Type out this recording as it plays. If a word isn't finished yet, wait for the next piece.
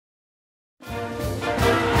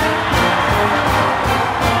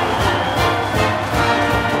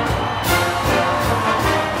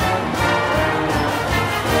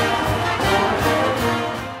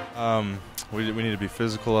We need to be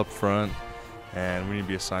physical up front, and we need to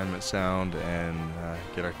be assignment sound and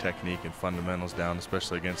get our technique and fundamentals down,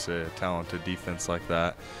 especially against a talented defense like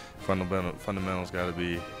that. Fundamentals got to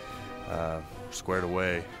be squared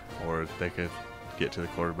away, or they could get to the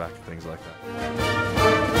quarterback and things like that.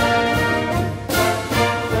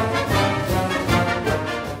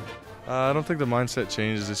 I don't think the mindset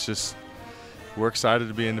changes. It's just we're excited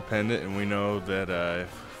to be independent, and we know that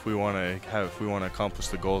if we want to accomplish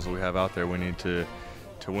the goals that we have out there, we need to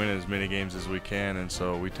win as many games as we can. And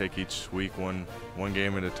so we take each week one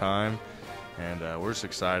game at a time, and we're just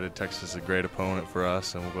excited. Texas is a great opponent for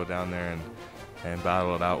us, and we'll go down there and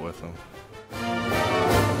battle it out with them.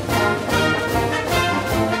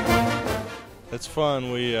 It's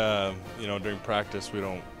fun. We during practice we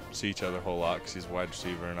don't see each other a whole lot because he's a wide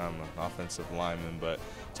receiver and I'm an offensive lineman, but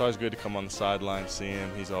it's always good to come on the sideline, see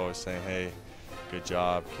him. He's always saying, hey, good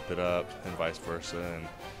job, keep it up, and vice versa. And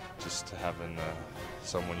just having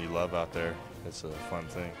someone you love out there, it's a fun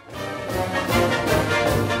thing.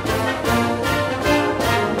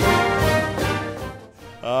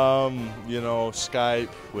 Skype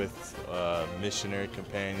with missionary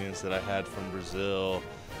companions that I had from Brazil.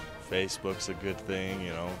 Facebook's a good thing,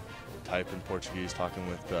 typing Portuguese, talking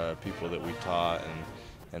with people that we taught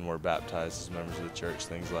and were baptized as members of the church,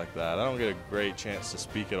 things like that. I don't get a great chance to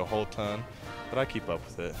speak it a whole ton, but I keep up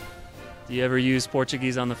with it. Do you ever use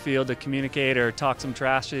Portuguese on the field to communicate or talk some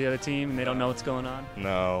trash to the other team and they don't know what's going on?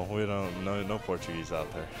 No, we don't. No Portuguese out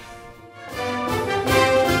there.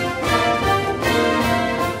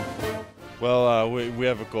 Well, we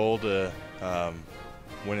have a goal to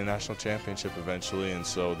win a national championship eventually, and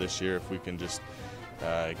so this year if we can just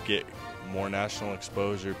get more national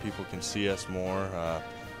exposure, people can see us more, I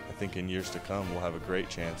think in years to come we'll have a great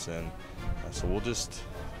chance. And so we'll just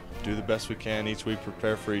do the best we can each week,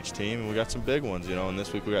 prepare for each team, and we got some big ones, and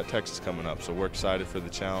this week we got Texas coming up, so we're excited for the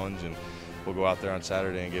challenge, and we'll go out there on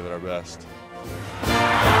Saturday and give it our best.